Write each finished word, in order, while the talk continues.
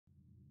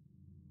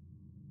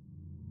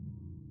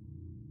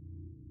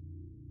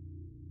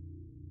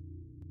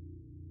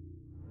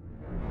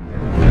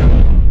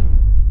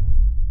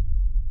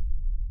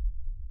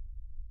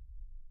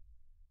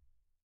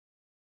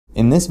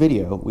this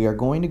video, we are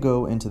going to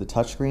go into the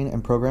touchscreen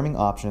and programming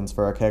options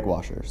for our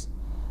kegwashers.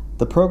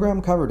 The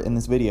program covered in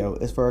this video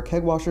is for our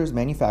kegwashers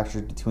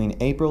manufactured between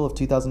April of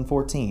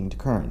 2014 to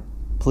current.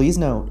 Please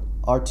note,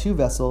 our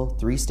 2-vessel,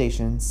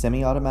 3-station,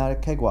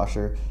 semi-automatic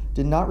kegwasher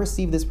did not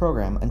receive this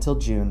program until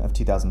June of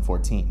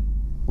 2014.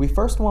 We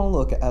first want to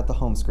look at the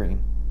home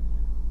screen.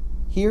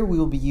 Here we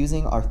will be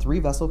using our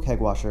 3-vessel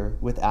kegwasher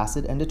with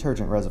acid and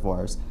detergent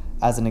reservoirs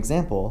as an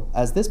example,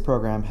 as this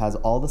program has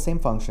all the same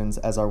functions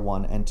as our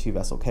 1- and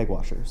 2-vessel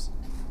kegwashers.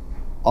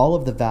 All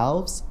of the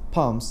valves,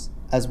 pumps,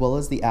 as well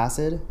as the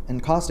acid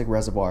and caustic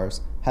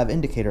reservoirs have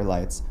indicator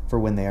lights for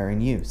when they are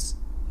in use.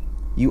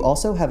 You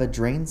also have a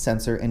drain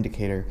sensor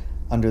indicator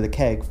under the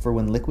keg for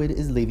when liquid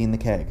is leaving the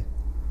keg.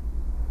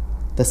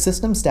 The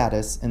system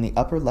status in the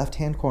upper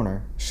left-hand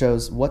corner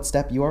shows what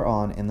step you are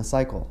on in the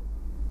cycle.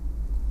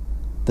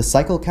 The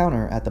cycle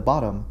counter at the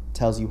bottom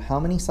tells you how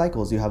many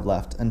cycles you have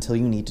left until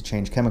you need to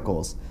change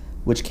chemicals,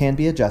 which can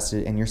be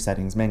adjusted in your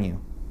settings menu.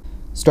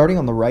 Starting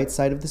on the right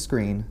side of the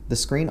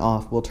screen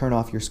off will turn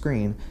off your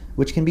screen,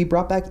 which can be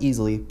brought back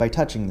easily by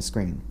touching the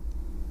screen.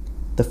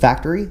 The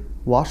factory,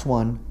 wash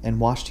 1, and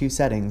wash 2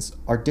 settings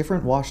are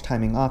different wash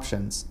timing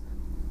options.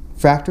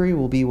 Factory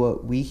will be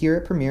what we here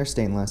at Premier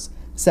Stainless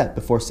set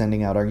before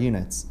sending out our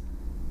units.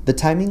 The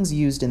timings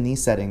used in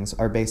these settings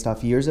are based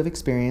off years of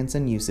experience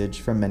and usage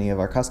from many of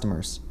our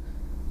customers.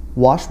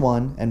 Wash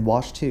 1 and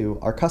Wash 2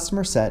 are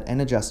customer set and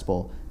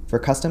adjustable for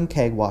custom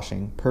keg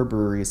washing per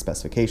brewery's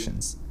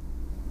specifications.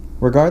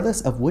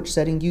 Regardless of which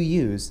setting you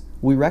use,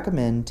 we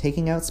recommend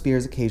taking out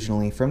spears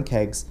occasionally from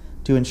kegs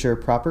to ensure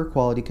proper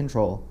quality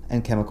control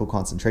and chemical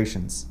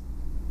concentrations.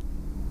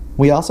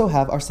 We also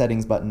have our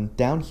settings button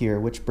down here,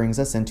 which brings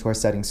us into our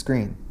settings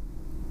screen.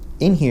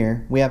 In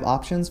here, we have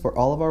options for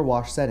all of our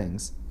wash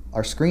settings,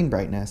 our screen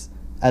brightness,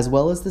 as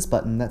well as this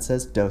button that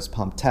says Dose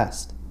Pump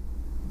Test.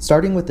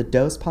 Starting with the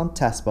Dose Pump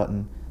Test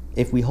button,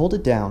 if we hold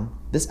it down,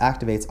 this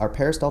activates our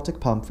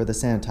peristaltic pump for the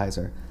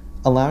sanitizer,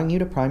 allowing you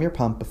to prime your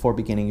pump before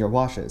beginning your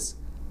washes.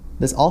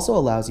 This also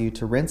allows you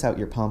to rinse out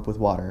your pump with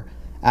water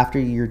after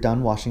you're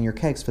done washing your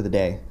kegs for the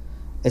day,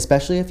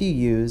 especially if you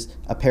use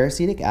a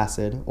peracetic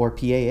acid or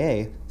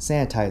PAA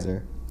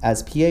sanitizer,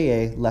 as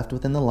PAA left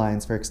within the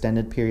lines for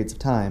extended periods of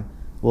time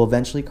will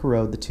eventually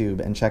corrode the tube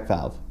and check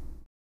valve.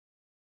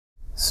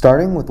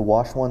 Starting with the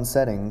Wash 1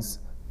 settings,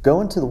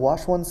 go into the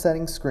Wash 1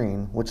 settings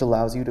screen, which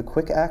allows you to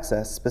quick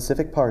access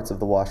specific parts of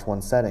the Wash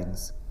 1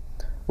 settings.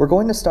 We're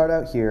going to start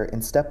out here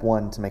in Step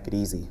 1 to make it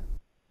easy.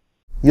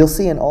 You'll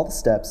see in all the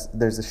steps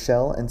there's a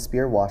shell and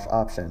spear wash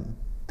option.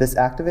 This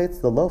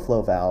activates the low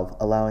flow valve,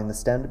 allowing the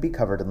stem to be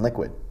covered in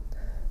liquid.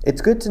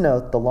 It's good to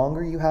note the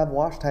longer you have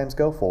wash times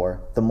go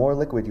for, the more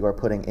liquid you are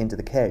putting into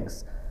the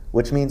kegs,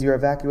 which means your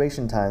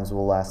evacuation times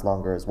will last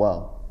longer as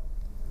well.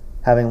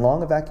 Having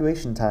long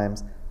evacuation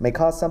times may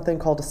cause something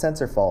called a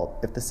sensor fault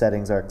if the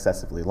settings are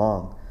excessively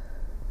long.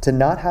 To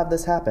not have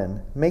this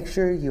happen, make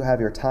sure you have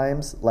your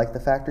times like the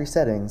factory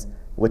settings,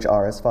 which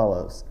are as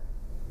follows.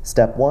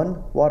 Step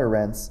 1, water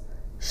rinse,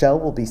 shell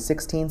will be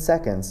 16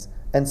 seconds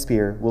and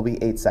spear will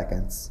be 8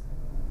 seconds.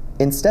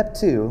 In Step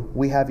 2,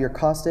 we have your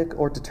caustic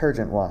or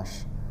detergent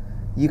wash.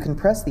 You can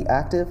press the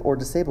active or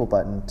disable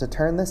button to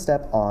turn this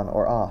step on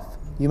or off.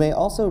 You may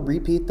also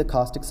repeat the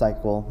caustic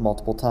cycle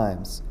multiple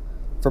times.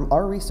 From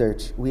our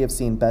research, we have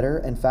seen better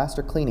and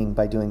faster cleaning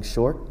by doing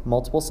short,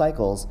 multiple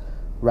cycles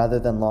rather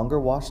than longer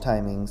wash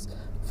timings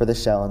for the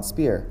shell and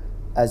spear,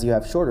 as you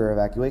have shorter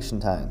evacuation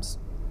times.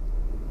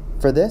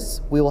 For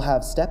this, we will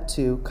have Step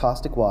 2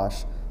 caustic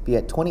wash be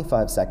at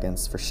 25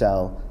 seconds for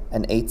shell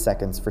and 8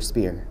 seconds for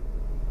spear.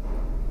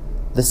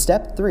 The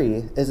Step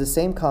 3 is the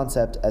same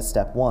concept as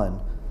Step 1,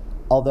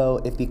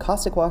 although if the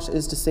caustic wash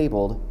is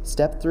disabled,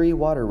 Step 3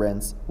 water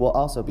rinse will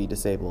also be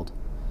disabled.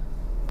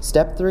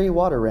 Step 3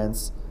 water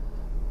rinse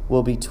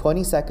will be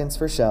 20 seconds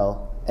for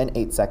shell and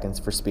 8 seconds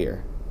for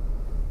spear.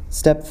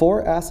 Step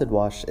 4 acid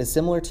wash is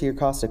similar to your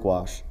caustic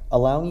wash,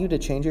 allowing you to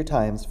change your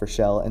times for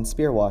shell and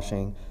spear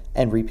washing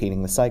and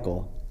repeating the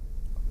cycle.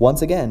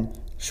 Once again,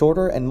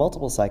 shorter and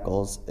multiple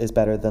cycles is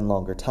better than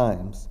longer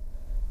times.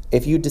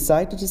 If you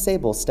decide to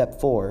disable Step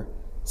 4,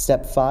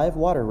 Step 5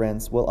 water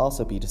rinse will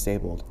also be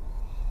disabled.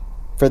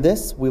 For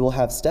this, we will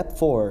have Step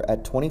 4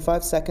 at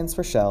 25 seconds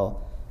for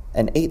shell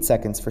and 8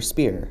 seconds for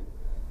spear.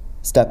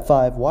 Step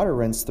 5 water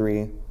rinse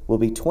 3 will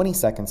be 20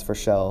 seconds for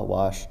shell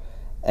wash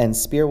and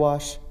spear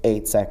wash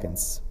 8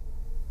 seconds.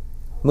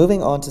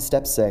 Moving on to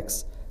Step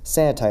 6,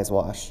 sanitize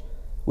wash.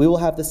 We will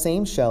have the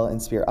same shell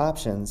and spear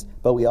options,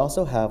 but we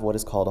also have what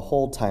is called a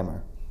hold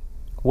timer.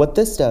 What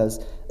this does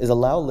is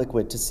allow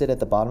liquid to sit at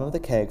the bottom of the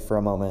keg for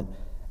a moment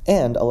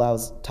and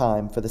allows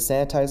time for the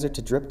sanitizer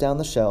to drip down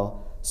the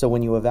shell, so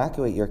when you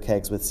evacuate your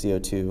kegs with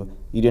CO2,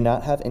 you do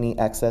not have any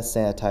excess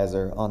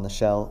sanitizer on the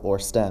shell or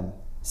stem.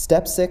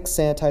 Step 6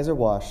 sanitizer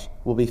wash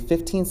will be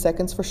 15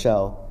 seconds for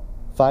shell,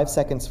 5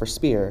 seconds for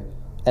spear,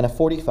 and a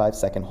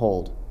 45-second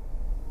hold.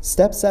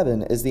 Step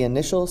 7 is the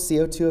initial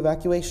CO2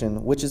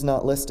 evacuation, which is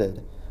not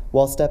listed,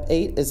 while Step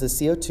 8 is the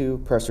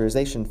CO2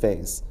 pressurization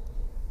phase.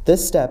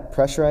 This step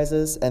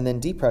pressurizes and then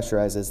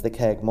depressurizes the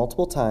keg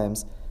multiple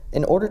times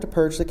in order to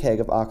purge the keg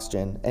of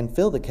oxygen and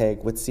fill the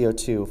keg with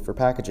CO2 for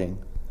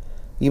packaging.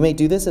 You may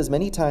do this as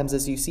many times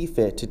as you see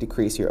fit to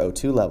decrease your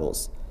O2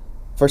 levels.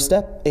 For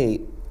step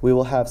 8, we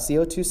will have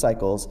CO2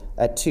 cycles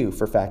at 2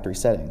 for factory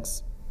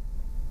settings.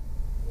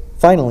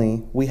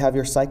 Finally, we have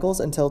your cycles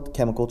until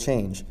chemical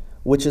change,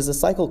 which is a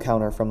cycle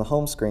counter from the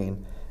home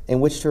screen, in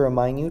which to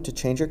remind you to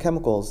change your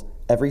chemicals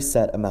every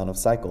set amount of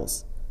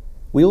cycles.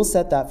 We will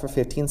set that for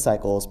 15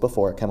 cycles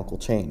before a chemical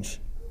change.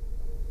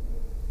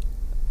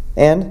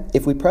 And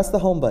if we press the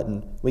home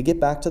button, we get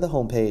back to the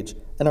home page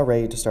and are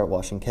ready to start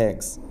washing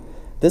kegs.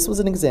 This was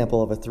an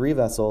example of a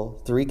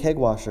 3-vessel, 3-keg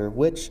washer,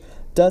 which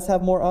does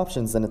have more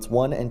options than its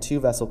 1- and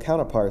 2-vessel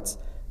counterparts,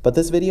 but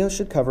this video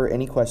should cover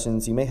any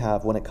questions you may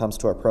have when it comes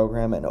to our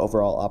program and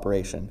overall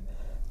operation.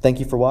 Thank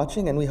you for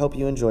watching, and we hope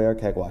you enjoy our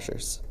keg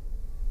washers.